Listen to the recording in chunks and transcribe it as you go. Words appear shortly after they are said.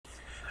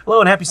Hello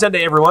and happy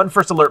Sunday, everyone.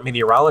 First Alert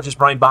meteorologist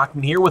Brian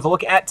Bachman here with a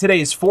look at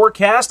today's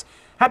forecast.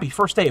 Happy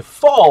first day of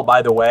fall,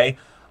 by the way,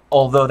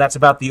 although that's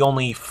about the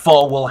only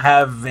fall we'll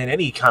have in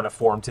any kind of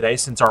form today,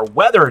 since our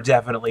weather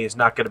definitely is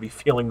not going to be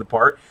feeling the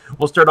part.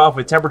 We'll start off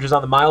with temperatures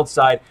on the mild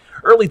side.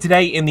 Early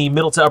today in the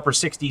middle to upper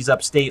 60s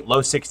upstate,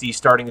 low 60s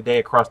starting the day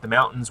across the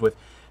mountains with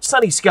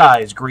sunny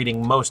skies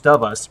greeting most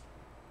of us.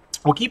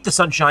 We'll keep the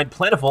sunshine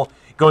plentiful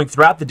going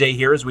throughout the day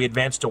here as we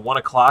advance to 1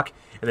 o'clock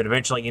and then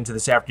eventually into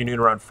this afternoon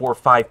around 4 or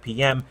 5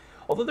 p.m.,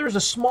 although there's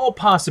a small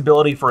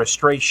possibility for a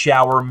stray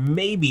shower,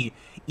 maybe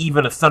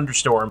even a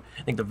thunderstorm.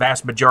 I think the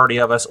vast majority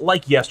of us,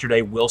 like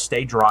yesterday, will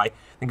stay dry.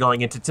 Then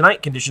going into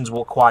tonight, conditions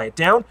will quiet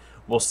down.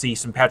 We'll see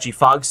some patchy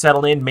fog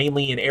settle in,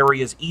 mainly in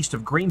areas east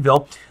of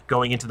Greenville,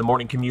 going into the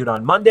morning commute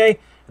on Monday,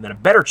 and then a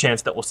better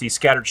chance that we'll see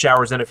scattered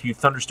showers and a few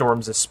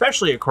thunderstorms,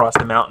 especially across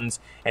the mountains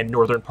and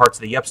northern parts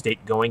of the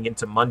upstate going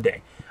into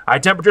Monday. High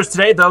temperatures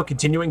today, though,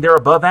 continuing their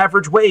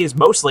above-average ways,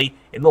 mostly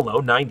in the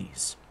low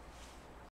 90s.